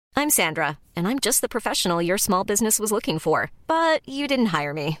I'm Sandra, and I'm just the professional your small business was looking for. But you didn't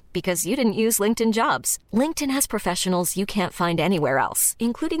hire me because you didn't use LinkedIn Jobs. LinkedIn has professionals you can't find anywhere else,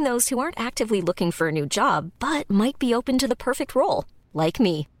 including those who aren't actively looking for a new job, but might be open to the perfect role, like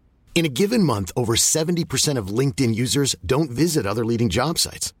me. In a given month, over 70% of LinkedIn users don't visit other leading job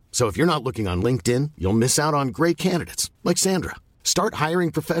sites. So if you're not looking on LinkedIn, you'll miss out on great candidates like Sandra. Start hiring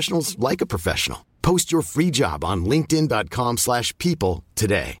professionals like a professional. Post your free job on linkedin.com/people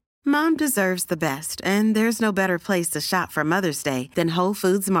today. Mom deserves the best, and there's no better place to shop for Mother's Day than Whole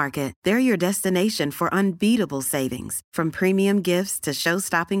Foods Market. They're your destination for unbeatable savings, from premium gifts to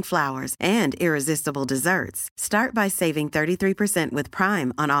show-stopping flowers and irresistible desserts. Start by saving 33% with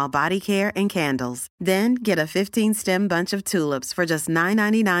Prime on all body care and candles. Then get a 15-stem bunch of tulips for just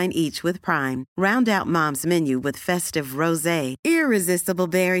 $9.99 each with Prime. Round out Mom's menu with festive rosé, irresistible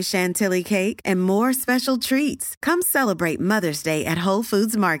berry chantilly cake, and more special treats. Come celebrate Mother's Day at Whole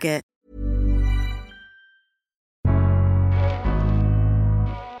Foods Market.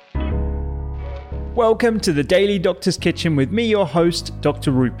 Welcome to the Daily Doctor's Kitchen with me, your host,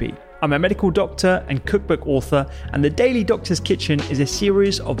 Dr. Rupy. I'm a medical doctor and cookbook author, and the Daily Doctor's Kitchen is a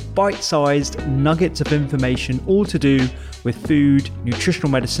series of bite-sized nuggets of information all to do with food, nutritional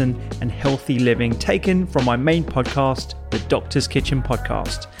medicine, and healthy living, taken from my main podcast, the Doctor's Kitchen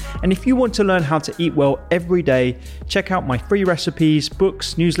Podcast. And if you want to learn how to eat well every day, check out my free recipes,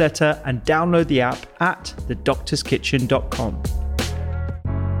 books, newsletter, and download the app at thedoctorskitchen.com.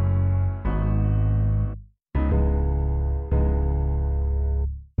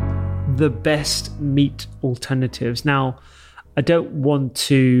 The best meat alternatives. Now, I don't want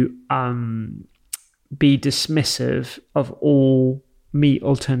to be dismissive of all meat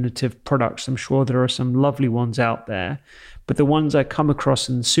alternative products. I'm sure there are some lovely ones out there, but the ones I come across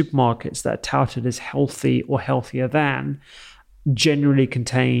in the supermarkets that are touted as healthy or healthier than generally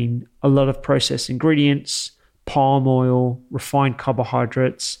contain a lot of processed ingredients, palm oil, refined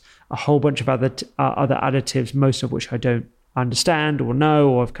carbohydrates, a whole bunch of other additives, most of which I don't understand or know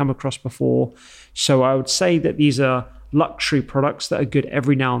or have come across before. So I would say that these are luxury products that are good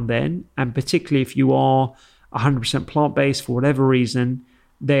every now and then, and particularly if you are 100% plant-based for whatever reason,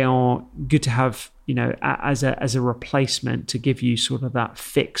 they are good to have, you know, as a replacement to give you sort of that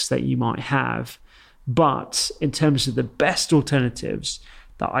fix that you might have. But in terms of the best alternatives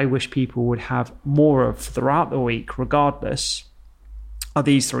that I wish people would have more of throughout the week regardless are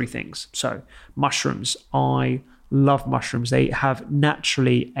these three things. So mushrooms. I love mushrooms. They have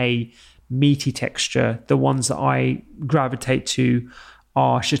naturally a meaty texture. The ones that I gravitate to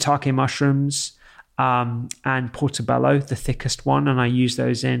are shiitake mushrooms and portobello, the thickest one, and I use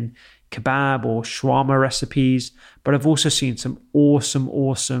those in kebab or shawarma recipes. But I've also seen some awesome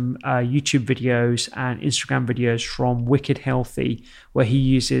YouTube videos and Instagram videos from Wicked Healthy, where he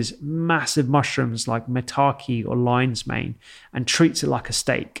uses massive mushrooms like maitake or lion's mane and treats it like a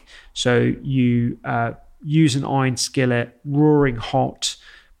steak. So you use an iron skillet, roaring hot,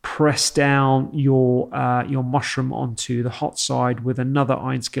 press down your mushroom onto the hot side with another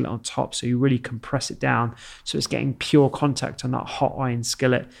iron skillet on top, so you really compress it down so it's getting pure contact on that hot iron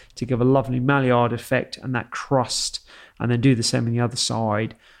skillet to give a lovely Maillard effect and that crust, and then do the same on the other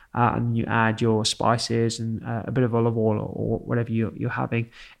side. And you add your spices and a bit of olive oil or whatever you're having.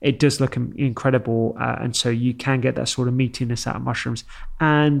 It does look incredible, and so you can get that sort of meatiness out of mushrooms.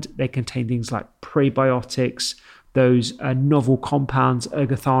 And they contain things like prebiotics, those novel compounds,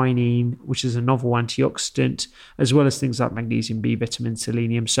 ergothioneine, which is a novel antioxidant, as well as things like magnesium, B vitamin,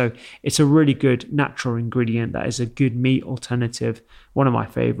 selenium. So it's a really good natural ingredient that is a good meat alternative, one of my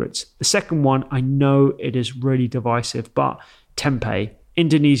favorites. The second one, I know it is really divisive, but tempeh.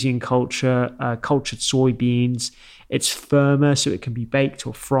 Indonesian culture, cultured soybeans. It's firmer, so it can be baked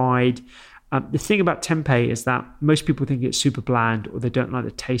or fried. The thing about tempeh is that most people think it's super bland or they don't like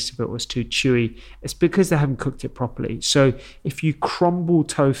the taste of it or it's too chewy. It's because they haven't cooked it properly. So if you crumble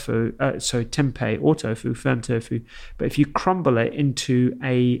tempeh or tofu, firm tofu, but if you crumble it into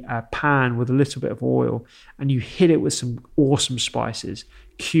a pan with a little bit of oil and you hit it with some awesome spices,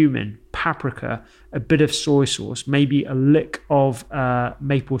 cumin, paprika, a bit of soy sauce, maybe a lick of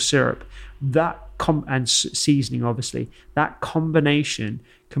maple syrup, and seasoning, obviously, that combination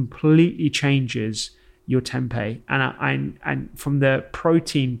completely changes your tempeh. And from the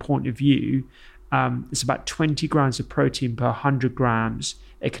protein point of view, it's about 20 grams of protein per 100 grams.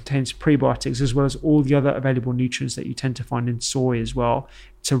 It contains prebiotics as well as all the other available nutrients that you tend to find in soy as well.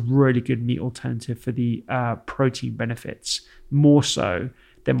 It's a really good meat alternative for the protein benefits, more so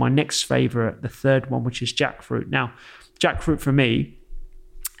than my next favorite, the third one, which is jackfruit. Now, jackfruit for me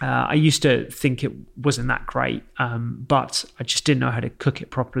I used to think it wasn't that great, but I just didn't know how to cook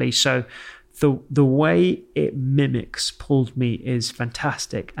it properly. So the way it mimics pulled meat is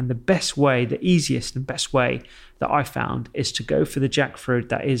fantastic. And the easiest and best way that I found is to go for the jackfruit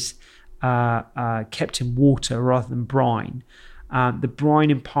that is kept in water rather than brine. The brine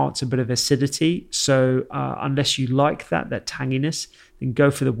imparts a bit of acidity. So unless you like that tanginess, then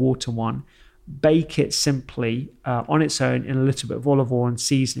go for the water one. Bake it simply on its own in a little bit of olive oil and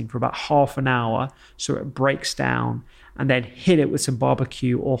seasoning for about half an hour so it breaks down, and then hit it with some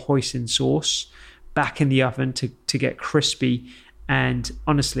barbecue or hoisin sauce back in the oven to get crispy. And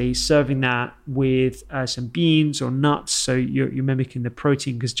honestly, serving that with some beans or nuts, so you're mimicking the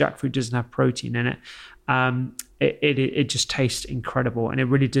protein, because jackfruit doesn't have protein in it. It just tastes incredible, and it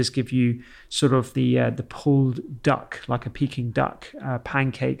really does give you sort of the pulled duck, like a Peking duck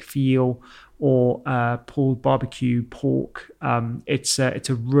pancake feel, or pulled barbecue pork. It's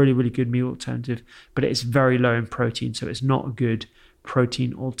a really, really good meal alternative, but it's very low in protein, so it's not a good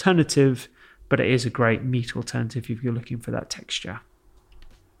protein alternative, but it is a great meat alternative if you're looking for that texture.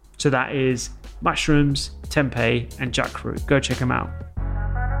 So that is mushrooms, tempeh, and jackfruit. Go check them out.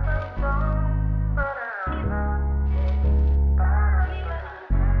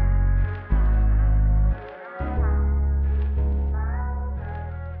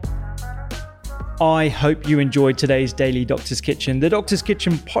 I hope you enjoyed today's Daily Doctor's Kitchen. The Doctor's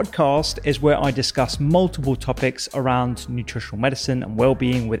Kitchen podcast is where I discuss multiple topics around nutritional medicine and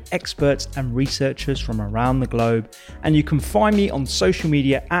well-being with experts and researchers from around the globe. And you can find me on social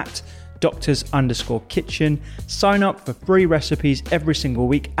media at doctors_kitchen. Sign up for free recipes every single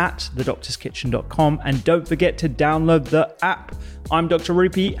week at thedoctorskitchen.com. And don't forget to download the app. I'm Dr.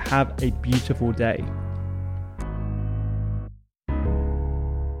 Rupy. Have a beautiful day.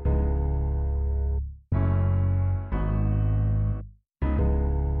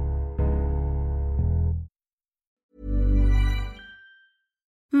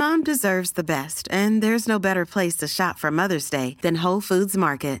 Mom deserves the best, and there's no better place to shop for Mother's Day than Whole Foods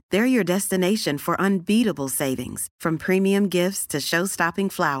Market. They're your destination for unbeatable savings, from premium gifts to show-stopping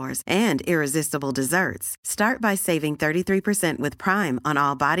flowers and irresistible desserts. Start by saving 33% with Prime on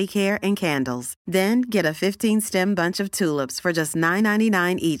all body care and candles. Then get a 15-stem bunch of tulips for just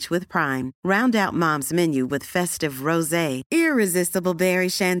 $9.99 each with Prime. Round out Mom's menu with festive rosé, irresistible berry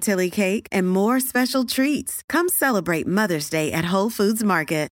chantilly cake, and more special treats. Come celebrate Mother's Day at Whole Foods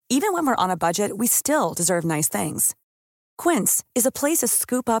Market. Even when we're on a budget, we still deserve nice things. Quince is a place to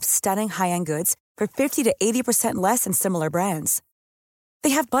scoop up stunning high-end goods for 50 to 80% less than similar brands. They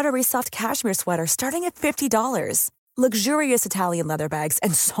have buttery soft cashmere sweaters starting at $50, luxurious Italian leather bags,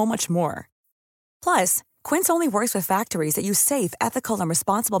 and so much more. Plus, Quince only works with factories that use safe, ethical, and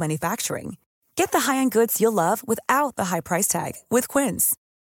responsible manufacturing. Get the high-end goods you'll love without the high price tag with Quince.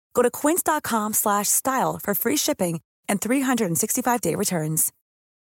 Go to quince.com/style for free shipping and 365-day returns.